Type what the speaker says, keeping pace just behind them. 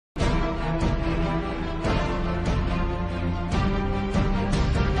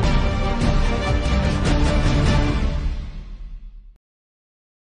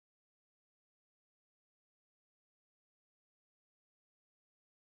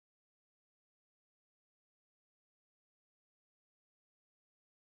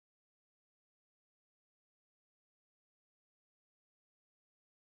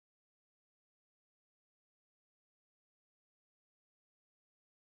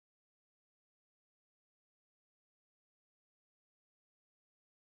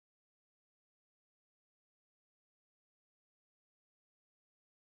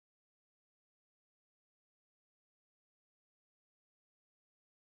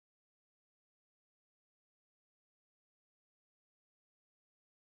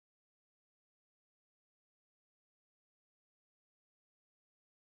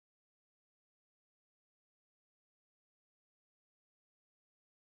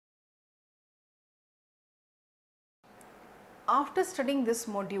After studying this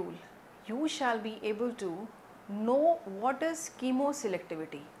module, you shall be able to know what is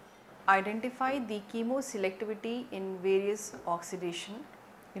chemoselectivity, identify the chemoselectivity in various oxidation,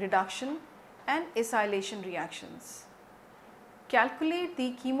 reduction and acylation reactions, calculate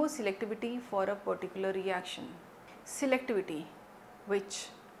the chemoselectivity for a particular reaction, selectivity, which,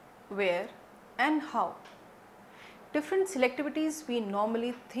 where and how. Different selectivities we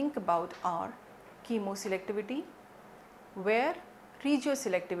normally think about are chemoselectivity, where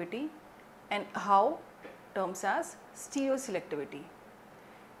regioselectivity and how terms as stereoselectivity.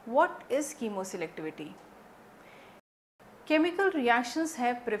 What is chemoselectivity? Chemical reactions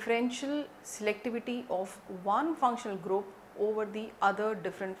have preferential selectivity of one functional group over the other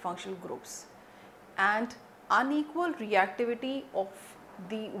different functional groups and unequal reactivity of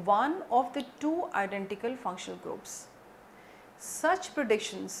the one of the two identical functional groups. Such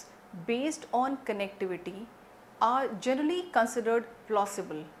predictions based on connectivity are generally considered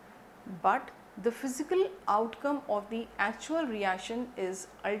plausible, but the physical outcome of the actual reaction is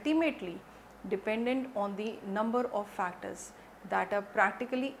ultimately dependent on the number of factors that are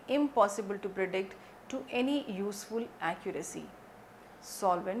practically impossible to predict to any useful accuracy: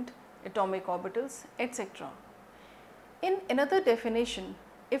 solvent, atomic orbitals, etc. In another definition,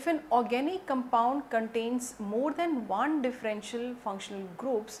 if an organic compound contains more than one differential functional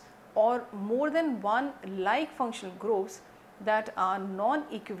groups or more than one like functional groups that are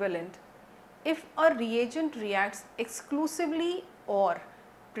non-equivalent, if a reagent reacts exclusively or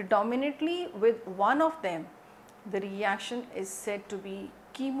predominantly with one of them, the reaction is said to be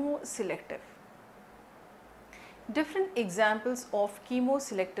chemoselective. Different examples of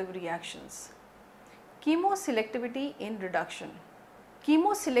chemoselective reactions. Chemoselectivity in reduction.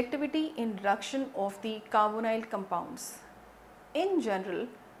 Chemoselectivity in reduction of the carbonyl compounds. In general,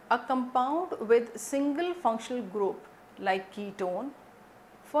 a compound with single functional group like ketone,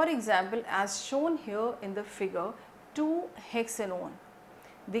 for example as shown here in the figure 2-hexanone,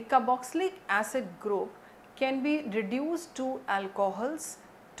 the carboxylic acid group can be reduced to alcohols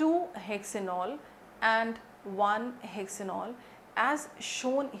 2-hexanol and 1-hexanol as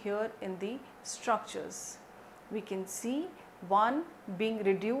shown here in the structures. We can see one being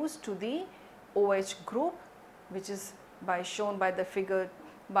reduced to the OH group, which is shown by the figure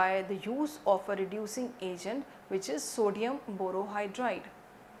by the use of a reducing agent, which is sodium borohydride.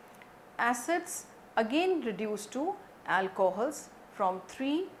 Acids again reduced to alcohols from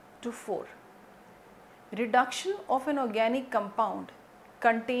 3 to 4. Reduction of an organic compound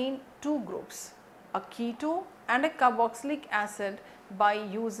contain two groups, a keto and a carboxylic acid, by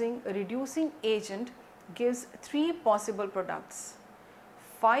using a reducing agent gives three possible products: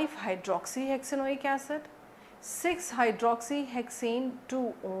 5-hydroxyhexanoic acid, 6-hydroxyhexane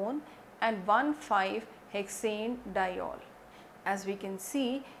 2-one and 1,5-hexane diol. As we can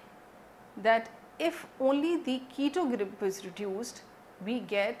see that if only the keto group is reduced, we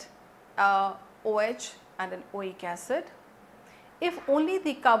get a OH and an oic acid. If only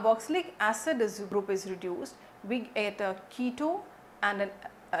the carboxylic acid group is reduced, we get a keto and an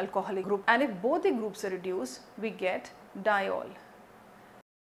alcoholic group, and if both the groups are reduced, we get diol.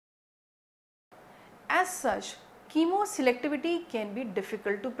 As such, chemoselectivity can be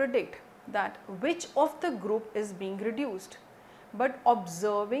difficult to predict that which of the group is being reduced, but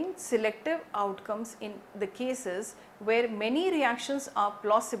observing selective outcomes in the cases where many reactions are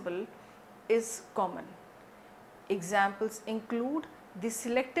plausible is common. Examples include the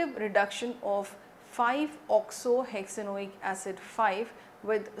selective reduction of 5-oxohexanoic acid 5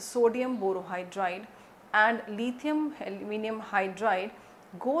 with sodium borohydride and lithium aluminum hydride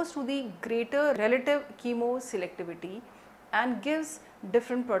goes to the greater relative chemoselectivity and gives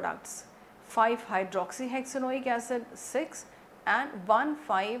different products: 5-hydroxyhexanoic acid 6 and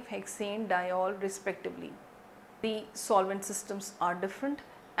 1,5-hexane diol respectively. The solvent systems are different,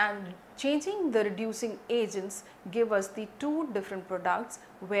 and changing the reducing agents give us the two different products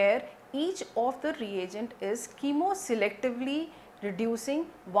where each of the reagent is chemoselectively reducing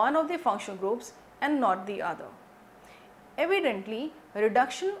one of the functional groups and not the other. Evidently,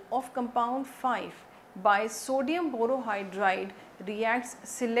 reduction of compound 5 by sodium borohydride reacts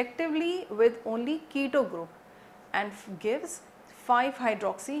selectively with only keto group and gives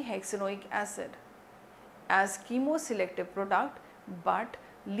 5-hydroxyhexanoic acid as chemoselective product, but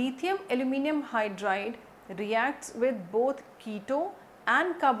lithium aluminum hydride reacts with both keto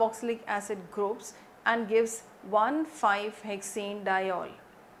and carboxylic acid groups and gives 1,5-hexane diol.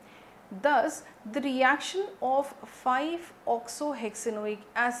 Thus, the reaction of 5-oxohexanoic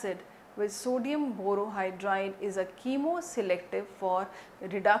acid with sodium borohydride is a chemoselective for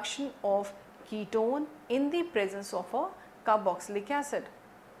reduction of ketone in the presence of a carboxylic acid.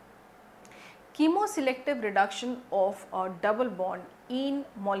 Chemoselective reduction of a double bond ene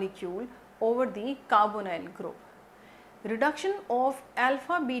molecule over the carbonyl group. Reduction of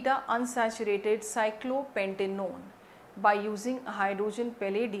alpha beta unsaturated cyclopentanone by using hydrogen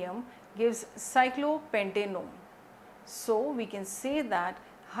palladium gives cyclopentanone. So, we can say that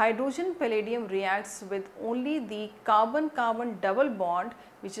hydrogen palladium reacts with only the carbon-carbon double bond,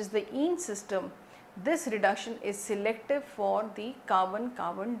 which is the ene system. This reduction is selective for the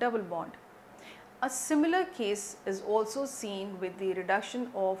carbon-carbon double bond. A similar case is also seen with the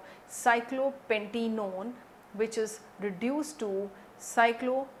reduction of cyclopentanone, which is reduced to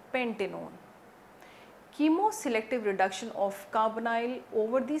cyclopentanone. Chemoselective reduction of carbonyl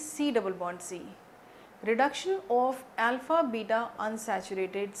over the C double bond C. Reduction of alpha beta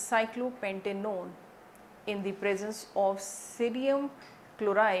unsaturated cyclopentanone in the presence of sodium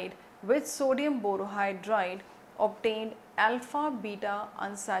chloride with sodium borohydride obtained alpha beta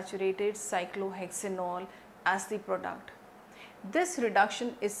unsaturated cyclohexanol as the product. This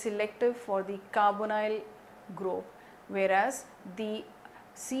reduction is selective for the carbonyl group, whereas the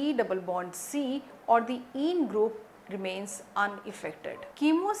C double bond C or the ene group remains unaffected.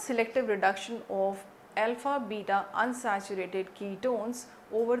 Chemoselective reduction of alpha beta unsaturated ketones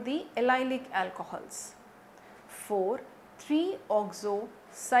over the allylic alcohols.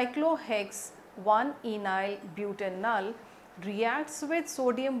 4,3-oxo-cyclohex-1-enyl butanol reacts with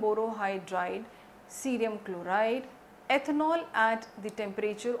sodium borohydride, cerium chloride, ethanol at the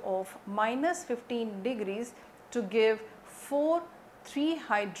temperature of -15 degrees to give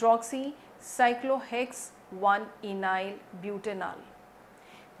 4,3-hydroxy-cyclohex-1-enyl butanol.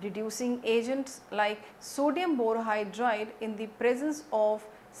 Reducing agents like sodium borohydride in the presence of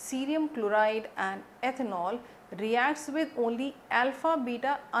cerium chloride and ethanol reacts with only alpha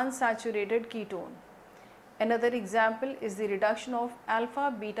beta unsaturated ketone. Another example is the reduction of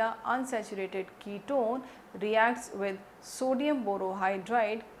alpha beta unsaturated ketone reacts with sodium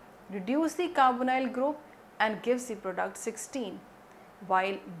borohydride, reduce the carbonyl group and gives the product 16,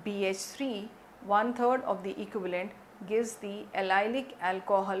 while BH3, 1/3 of the equivalent, gives the allylic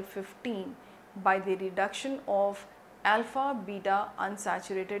alcohol 15 by the reduction of alpha beta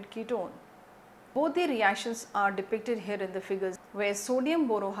unsaturated ketone. Both the reactions are depicted here in the figures, where sodium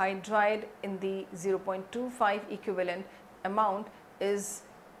borohydride in the 0.25 equivalent amount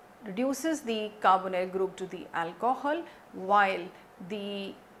reduces the carbonyl group to the alcohol, while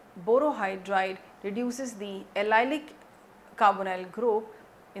the borohydride reduces the allylic carbonyl group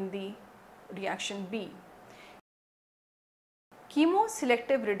in the reaction B.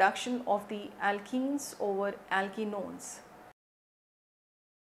 Chemoselective reduction of the alkenes over alkenones.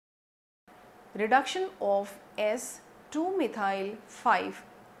 Reduction of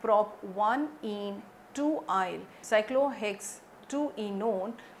S2-methyl-5-prop-1-ene-2-yle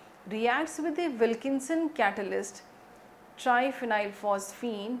cyclohex-2-enone reacts with the Wilkinson catalyst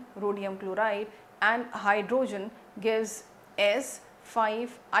triphenylphosphine, rhodium chloride and hydrogen gives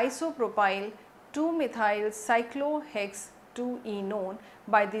S5-isopropyl 2-methyl-cyclohex-2-enone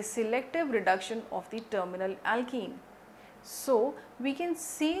by the selective reduction of the terminal alkene. So, we can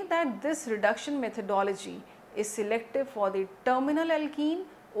say that this reduction methodology is selective for the terminal alkene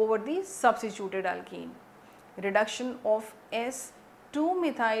over the substituted alkene. Reduction of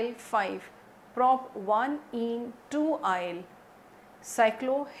S2-methyl-5-prop-1-ene-2-yle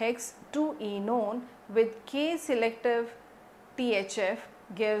cyclohex-2-enone with K-selective THF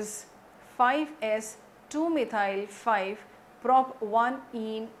gives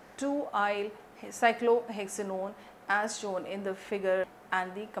 5S2-methyl-5-prop-1-ene-2-yle cyclohexanone as shown in the figure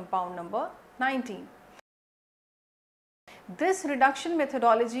and the compound number 19. This reduction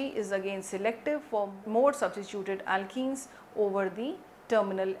methodology is again selective for more substituted alkenes over the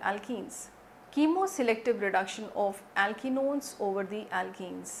terminal alkenes. Chemoselective reduction of alkenones over the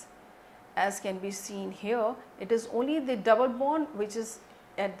alkenes. As can be seen here, it is only the double bond which is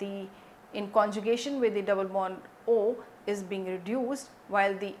in conjugation with the double bond O is being reduced,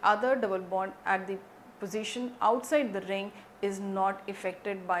 while the other double bond at the position outside the ring is not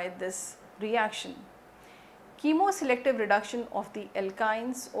affected by this reaction. Chemoselective reduction of the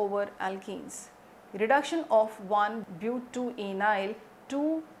alkynes over alkenes. Reduction of 1-but2-enyl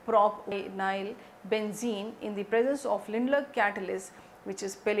 2-prop-enyl benzene in the presence of Lindlar catalyst, which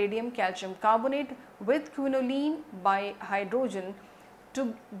is palladium calcium carbonate with quinoline by hydrogen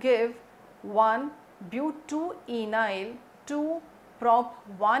to give 1-but2-enyl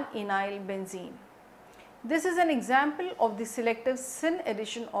 2-prop-1-enyl benzene. This is an example of the selective syn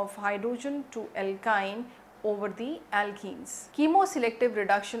addition of hydrogen to alkyne over the alkenes. Chemoselective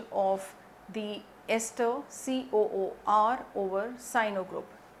reduction of the ester COOR over cyano group.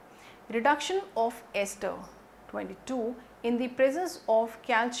 Reduction of ester 22 in the presence of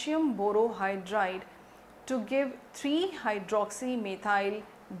calcium borohydride to give 3-hydroxymethyl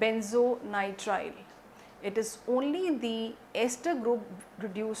benzonitrile. It is only the ester group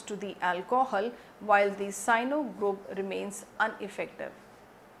reduced to the alcohol while the cyano group remains ineffective.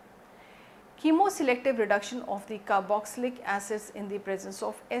 Chemoselective reduction of the carboxylic acids in the presence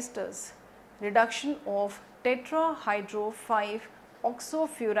of esters. Reduction of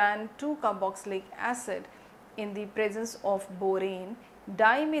tetrahydro-5-oxofuran 2-carboxylic acid in the presence of borane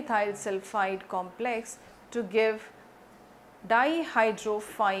dimethyl sulfide complex to give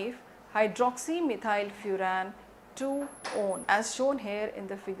dihydro-5-hydroxymethylfuran 2-one as shown here in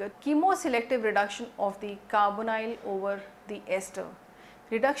the figure. Chemoselective reduction of the carbonyl over the ester.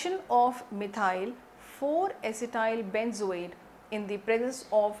 Reduction of methyl 4-acetyl benzoate in the presence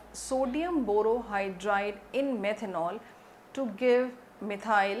of sodium borohydride in methanol to give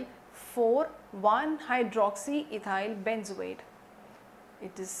methyl 4,1-hydroxyethyl benzoate.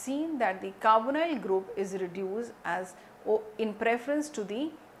 It is seen that the carbonyl group is reduced as in preference to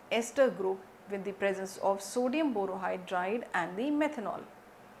the ester group with the presence of sodium borohydride and the methanol.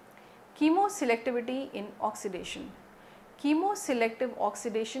 Chemoselectivity in oxidation. Chemoselective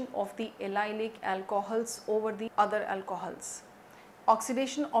oxidation of the allylic alcohols over the other alcohols.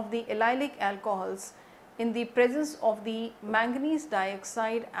 Oxidation of the allylic alcohols in the presence of the manganese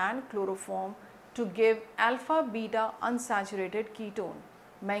dioxide and chloroform to give alpha beta unsaturated ketone.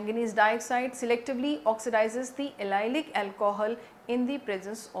 Manganese dioxide selectively oxidizes the allylic alcohol in the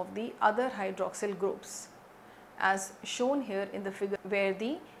presence of the other hydroxyl groups as shown here in the figure where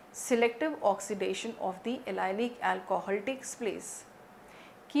the selective oxidation of the allylic alcohol takes place.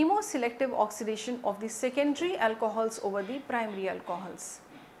 Chemoselective oxidation of the secondary alcohols over the primary alcohols.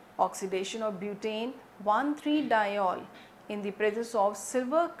 Oxidation of butane 1,3-diol in the presence of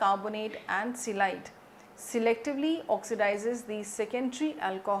silver carbonate and silyte selectively oxidizes the secondary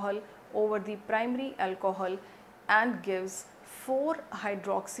alcohol over the primary alcohol and gives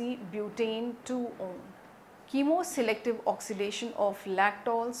 4-hydroxybutane 2-one. Chemoselective oxidation of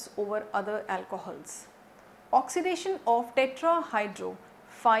lactols over other alcohols. Oxidation of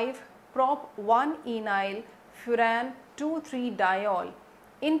tetrahydro-5-prop-1-enyl furan 2,3-diol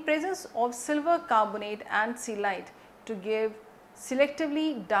in presence of silver carbonate and silyte to give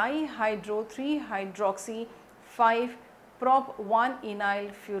selectively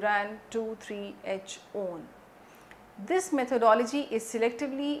dihydro-3-hydroxy-5-prop-1-enyl furan 2,3-H-one. This methodology is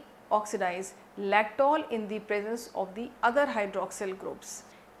selectively oxidize lactol in the presence of the other hydroxyl groups.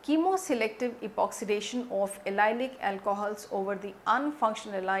 Chemoselective epoxidation of allylic alcohols over the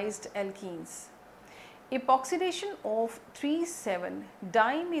unfunctionalized alkenes. Epoxidation of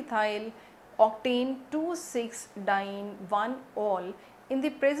 3,7-dimethyl octane 2,6-diene-1-ol in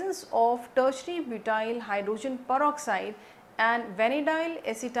the presence of tertiary butyl hydrogen peroxide and vanadilyl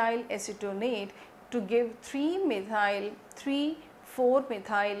acetyl acetonate to give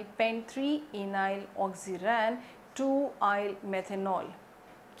 3-methyl-3,4-methyl pent-3-enyl oxyran 2-yl methanol.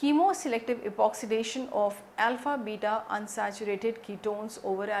 Chemoselective epoxidation of alpha beta unsaturated ketones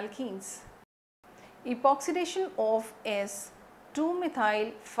over alkenes. Epoxidation of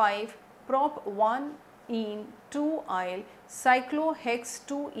S,2-methyl-5-prop-1-ene-2-yl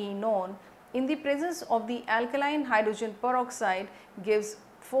cyclohex-2-enone in the presence of the alkaline hydrogen peroxide gives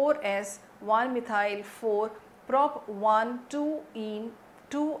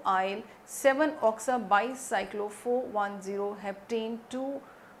 4S1-methyl-4-prop-1-2-ene-2-yl 7-oxabicyclo-4,10-heptane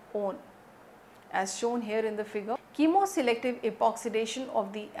 2-one as shown here in the figure. Chemoselective epoxidation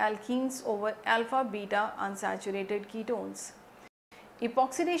of the alkenes over alpha beta unsaturated ketones.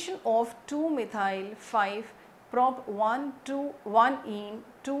 Epoxidation of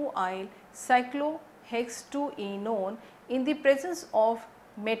 2-methyl-5-prop-1-ene-2-yl cyclohex-2-enone in the presence of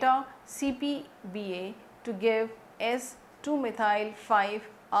meta CpBa to give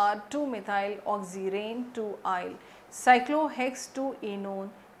S2-methyl-5-R2-methyl-oxyrane 2-yl cyclohex-2-enone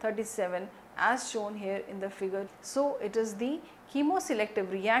 37 as shown here in the figure. So, it is the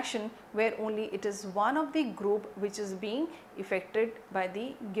chemoselective reaction where only it is one of the group which is being affected by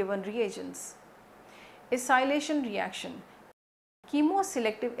the given reagents. Acylation reaction.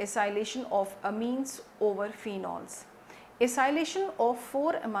 Chemoselective acylation of amines over phenols. Acylation of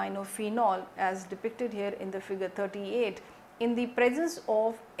 4-aminophenol as depicted here in the figure 38 in the presence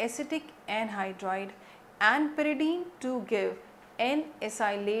of acetic anhydride and pyridine to give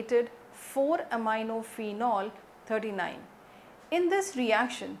N-acylated 4-aminophenol 39. In this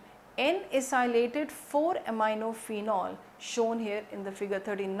reaction, N-acylated 4-aminophenol shown here in the figure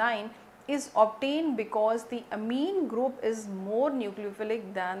 39 is obtained because the amine group is more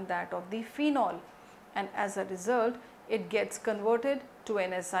nucleophilic than that of the phenol, and as a result it gets converted to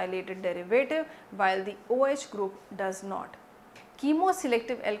an acylated derivative while the OH group does not.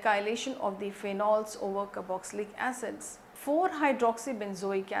 Chemoselective alkylation of the phenols over carboxylic acids.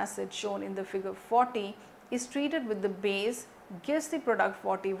 4-hydroxybenzoic acid shown in the figure 40 is treated with the base, gives the product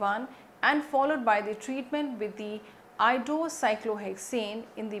 41, and followed by the treatment with the iodocyclohexane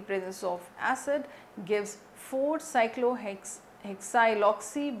in the presence of acid gives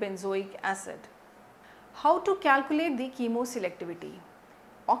 4-cyclohexyloxybenzoic acid. How to calculate the chemoselectivity?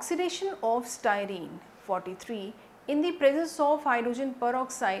 Oxidation of styrene 43 in the presence of hydrogen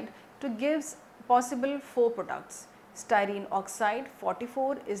peroxide to gives possible 4 products. Styrene oxide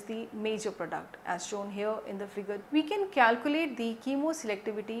 44 is the major product as shown here in the figure. We can calculate the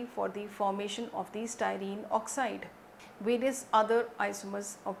chemoselectivity for the formation of the styrene oxide. Various other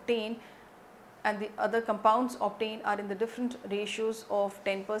isomers obtained and the other compounds obtained are in the different ratios of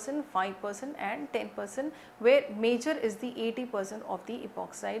 10%, 5% and 10%, where major is the 80% of the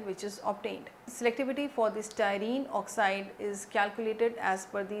epoxide which is obtained. Selectivity for the styrene oxide is calculated as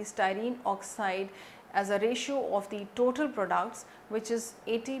per the styrene oxide as a ratio of the total products, which is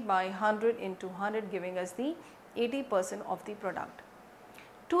 80 by 100 into 100, giving us the 80% of the product.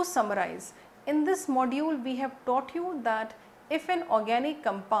 To summarize, in this module we have taught you that if an organic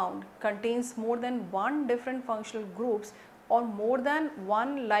compound contains more than one different functional groups or more than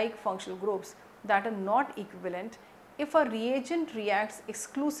one like functional groups that are not equivalent, if a reagent reacts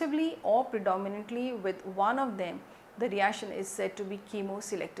exclusively or predominantly with one of them, the reaction is said to be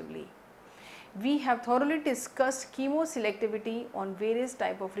chemoselectively. We have thoroughly discussed chemoselectivity on various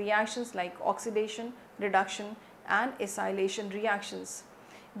type of reactions like oxidation, reduction and acylation reactions.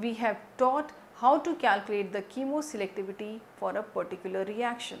 We have taught how to calculate the chemoselectivity for a particular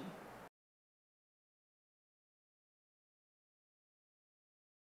reaction.